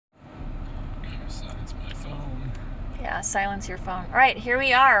silence your phone. All right, here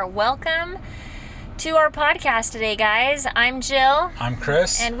we are. Welcome to our podcast today, guys. I'm Jill. I'm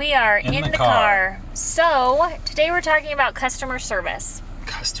Chris. And we are in the car. So, today we're talking about customer service.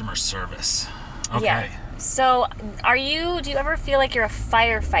 Customer service. Okay. Yeah. So, do you ever feel like you're a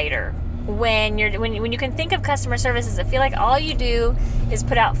firefighter? When you can think of customer service, does it feel like all you do is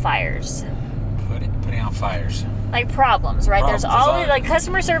put out fires? Putting out fires. Like problems, right? Problems There's always, like,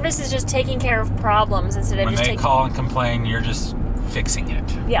 customer service is just taking care of problems instead of when just they call and complain, you're just fixing it.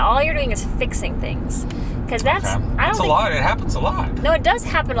 Yeah, all you're doing is fixing things. Because that's... Okay. That's a lot. It happens a lot. No, it does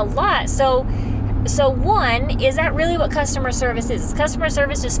happen a lot. So one, is that really what customer service is? Is customer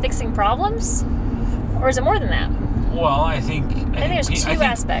service just fixing problems? Or is it more than that? Well, I think there's two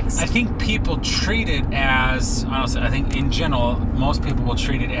aspects. I think people treat it as, honestly, I think in general, most people will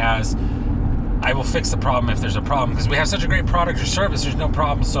treat it as, I will fix the problem if there's a problem. Because we have such a great product or service, there's no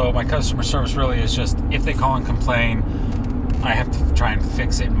problem. So my customer service really is just, if they call and complain, I have to try and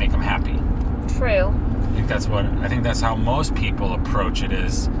fix it and make them happy. True. I think that's how most people approach it,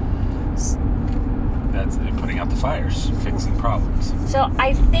 is that's putting out the fires, fixing problems. So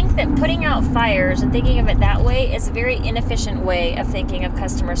I think that putting out fires and thinking of it that way is a very inefficient way of thinking of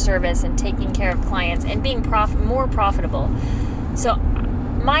customer service and taking care of clients and being more profitable. So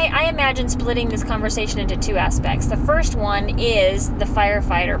I imagine splitting this conversation into two aspects. The first one is the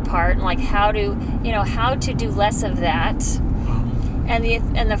firefighter part, like how to do less of that. And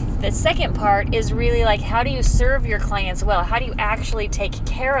the second part is really like, how do you serve your clients well? How do you actually take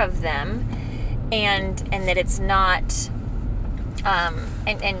care of them, and that it's not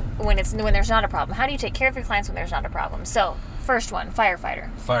and when there's not a problem? How do you take care of your clients when there's not a problem? So, first one, firefighter.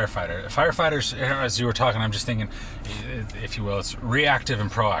 Firefighters, as you were talking, I'm just thinking, if you will, it's reactive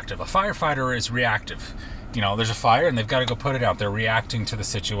and proactive. A firefighter is reactive. There's a fire and they've got to go put it out. They're reacting to the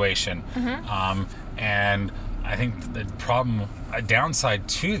situation. Mm-hmm. And I think the problem, a downside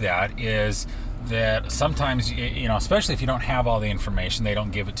to that is that sometimes, especially if you don't have all the information, they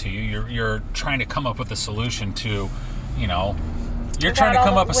don't give it to you. You're trying to come up with a solution to, you're trying to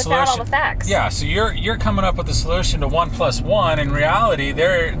come up with a solution. Without all the facts. Yeah, so you're coming up with a solution to 1 + 1. In reality,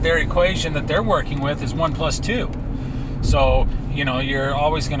 their equation that they're working with is 1 + 2. So, it's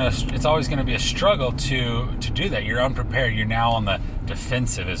always gonna be a struggle to do that. You're unprepared. You're now on the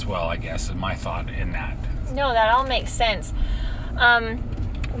defensive as well, I guess, is my thought in that. No, that all makes sense.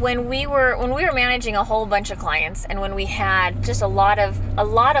 When we were managing a whole bunch of clients, and when we had just a lot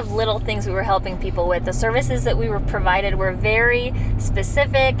of little things we were helping people with, the services that we were provided were very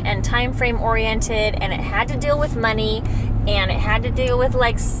specific and time frame oriented, and it had to deal with money, and it had to deal with,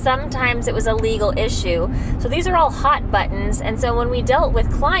 like, sometimes it was a legal issue. So these are all hot buttons, and so when we dealt with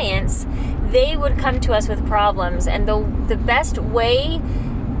clients, they would come to us with problems, and the best way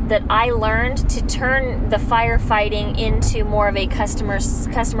that I learned to turn the firefighting into more of a customer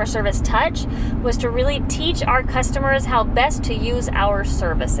service touch was to really teach our customers how best to use our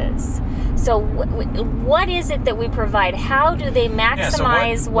services. So what is it that we provide? How do they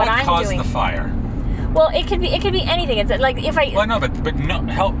maximize what I'm doing? What caused the fire? Well, it could be anything. It's like if I... Well, no, but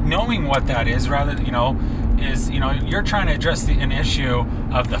knowing what that is, rather, you're trying to address an issue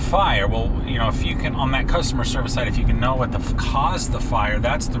of the fire. Well, if you can, on that customer service side, if you can know what caused the fire,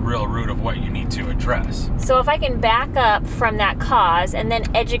 that's the real root of what you need to address. So if I can back up from that cause and then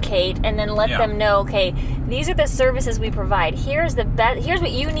educate and then let them know, okay, these are the services we provide. Here's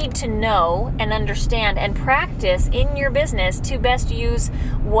what you need to know and understand and practice in your business to best use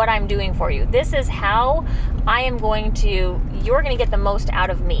what I'm doing for you. This is how you're going to get the most out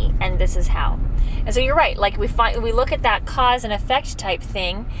of me, and this is how. And so you're right, like we look at that cause and effect type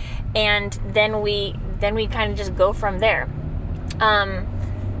thing, and then we kind of just go from there.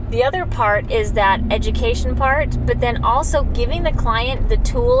 The other part is that education part, but then also giving the client the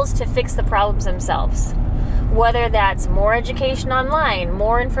tools to fix the problems themselves. Whether that's more education online,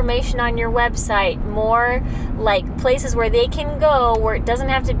 more information on your website, more like places where they can go, where it doesn't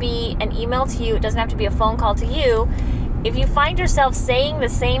have to be an email to you, it doesn't have to be a phone call to you. If you find yourself saying the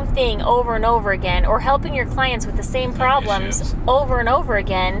same thing over and over again, or helping your clients with the same problems over and over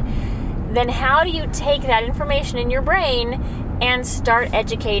again, then how do you take that information in your brain and start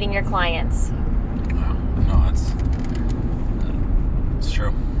educating your clients? No, it's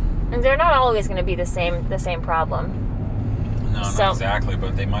true. And they're not always going to be the same problem. No, not exactly,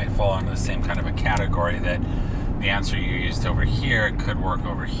 but they might fall into the same kind of a category that the answer you used over here could work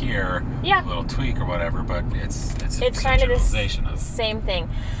over here. Yeah. A little tweak or whatever, but it's kind of the same thing.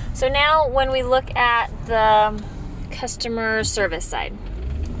 So now when we look at the customer service side,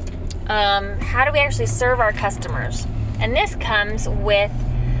 how do we actually serve our customers? And this comes with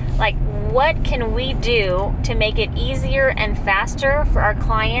Like, what can we do to make it easier and faster for our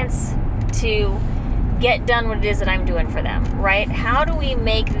clients to get done what it is that I'm doing for them, right? How do we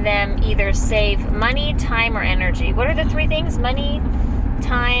make them either save money, time, or energy? What are the three things? Money,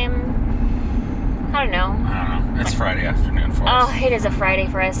 time, I don't know. It's Friday afternoon for us. Oh, it is a Friday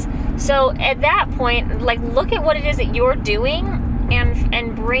for us. So at that point, like, look at what it is that you're doing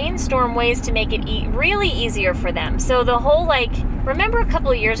and brainstorm ways to make it really easier for them. So the whole, like, remember a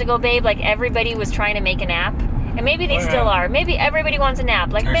couple of years ago, babe, like everybody was trying to make an app? And maybe they still are. Maybe everybody wants an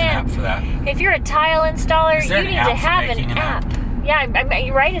app. Like, There's man, an app for that. if you're a tile installer, you an need app to for have making an an app. app? Yeah,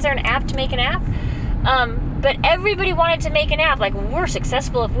 you're right. Is there an app to make an app? But everybody wanted to make an app. Like, we're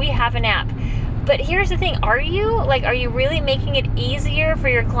successful if we have an app. But here's the thing. Are you really making it easier for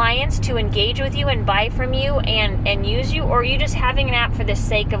your clients to engage with you and buy from you and use you? Or are you just having an app for the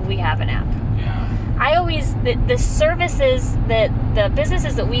sake of we have an app? Yeah. I always, the services, the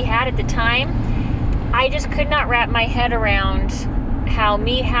businesses that we had at the time, I just could not wrap my head around how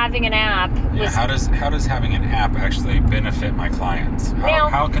me having an app was... Yeah, how does having an app actually benefit my clients?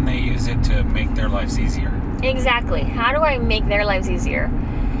 How can they use it to make their lives easier? Exactly. How do I make their lives easier?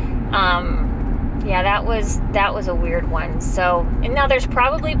 Yeah, that was a weird one. So, and now there's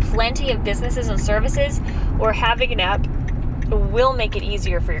probably plenty of businesses and services where having an app will make it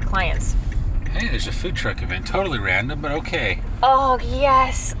easier for your clients. Hey, there's a food truck event. Totally random, but okay. Oh,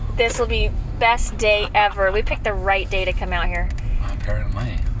 yes. This will be best day ever. We picked the right day to come out here.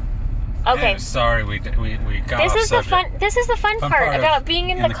 Apparently. Okay. Hey, sorry, we got This off is the subject. This is the fun part about being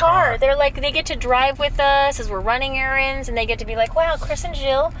in the car. They're like, they get to drive with us as we're running errands, and they get to be like, wow, Chris and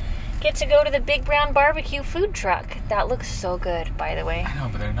Jill get to go to the Big Brown Barbecue food truck. That looks so good, by the way. I know,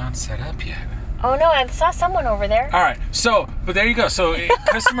 but they're not set up yet. Oh no, I saw someone over there. All right, but there you go. So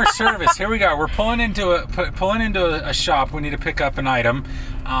customer service. Here we go. We're pulling into a shop. We need to pick up an item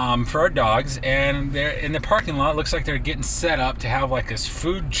for our dogs, and they're in the parking lot. It looks like they're getting set up to have like this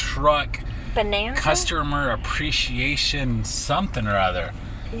food truck Bonanza? customer appreciation something or other.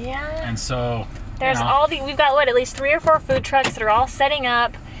 Yeah. And so there's we've got at least 3 or 4 food trucks that are all setting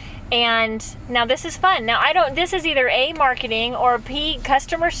up. And now this is fun. Now this is either A, marketing, or B,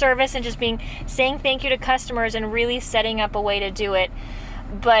 customer service and just saying thank you to customers and really setting up a way to do it.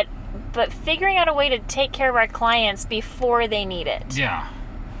 But figuring out a way to take care of our clients before they need it. Yeah.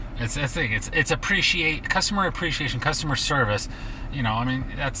 It's a thing. It's customer appreciation, customer service. You know, I mean,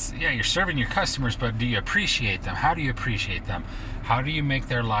 you're serving your customers, but do you appreciate them? How do you appreciate them? How do you make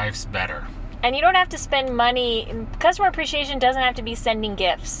their lives better? And you don't have to spend money. Customer appreciation doesn't have to be sending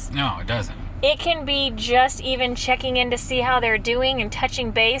gifts. No, it doesn't. It can be just even checking in to see how they're doing and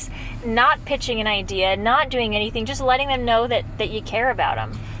touching base, not pitching an idea, not doing anything, just letting them know that you care about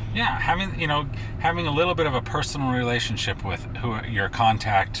them. Yeah, having a little bit of a personal relationship with your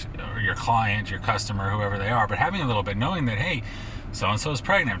contact or your client, your customer, whoever they are, but having a little bit, knowing that, hey, so-and-so is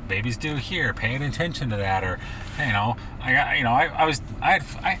pregnant, baby's due here, paying attention to that, or,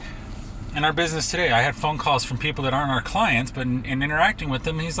 in our business today, I had phone calls from people that aren't our clients, but in interacting with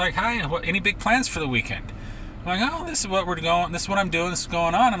them, he's like, hi, any big plans for the weekend? I'm like, oh, this is what we're going, this is what I'm doing, this is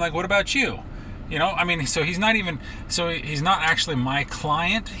going on. I'm like, what about you? You know, I mean, so he's not actually my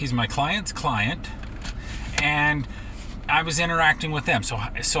client, he's my client's client, and I was interacting with them. So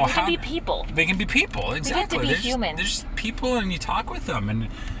they can be people. They can be people, exactly. They have to be human. They're just people, and you talk with them, and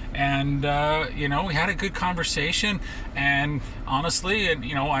we had a good conversation, and honestly,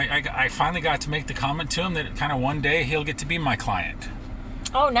 I finally got to make the comment to him that kind of one day he'll get to be my client.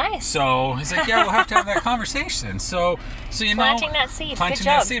 Oh, nice. So he's like, yeah, we'll have to have that conversation. So planting that seed. Planting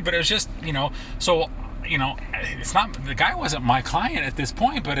that seed, but it was just, it's not, the guy wasn't my client at this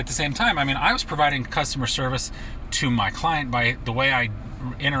point, but at the same time, I mean, I was providing customer service to my client by the way I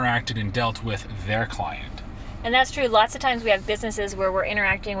interacted and dealt with their client. And that's true. Lots of times we have businesses where we're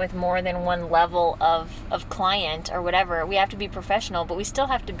interacting with more than one level of client or whatever. We have to be professional, but we still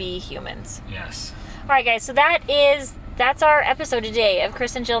have to be humans. Yes. All right, guys. So that's our episode today of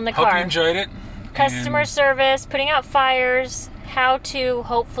Chris and Jill in the car. Hope you enjoyed it. Customer service, putting out fires, how to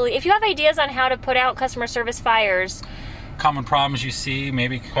hopefully... If you have ideas on how to put out customer service fires... Common problems you see,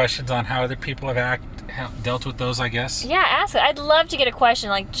 maybe questions on how other people have dealt with those, I guess. Yeah, ask it. I'd love to get a question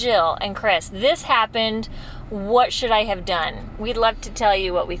like, Jill and Chris, this happened. What should I have done? We'd love to tell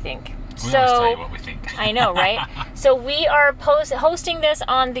you what we think. We always tell you what we think. I know, right? So we are hosting this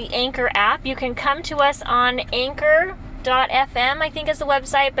on the Anchor app. You can come to us on Anchor.fm, I think is the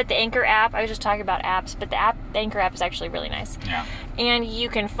website, but the Anchor app, I was just talking about apps, but the Anchor app is actually really nice. Yeah. And you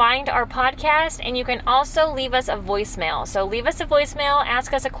can find our podcast, and you can also leave us a voicemail. So leave us a voicemail,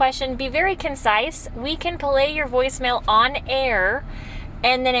 ask us a question, be very concise. We can play your voicemail on air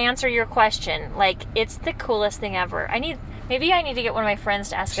and then answer your question. Like, it's the coolest thing ever. Maybe I need to get one of my friends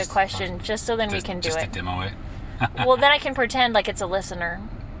to ask a question just so then we can do it. Just to demo it. Well, then I can pretend like it's a listener.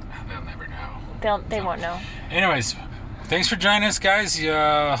 They'll never know. They won't know. Anyways, thanks for joining us, guys.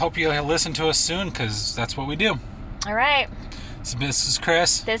 Hope you'll listen to us soon, because that's what we do. All right. So this is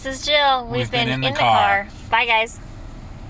Chris. This is Jill. We've been in the car. Bye, guys.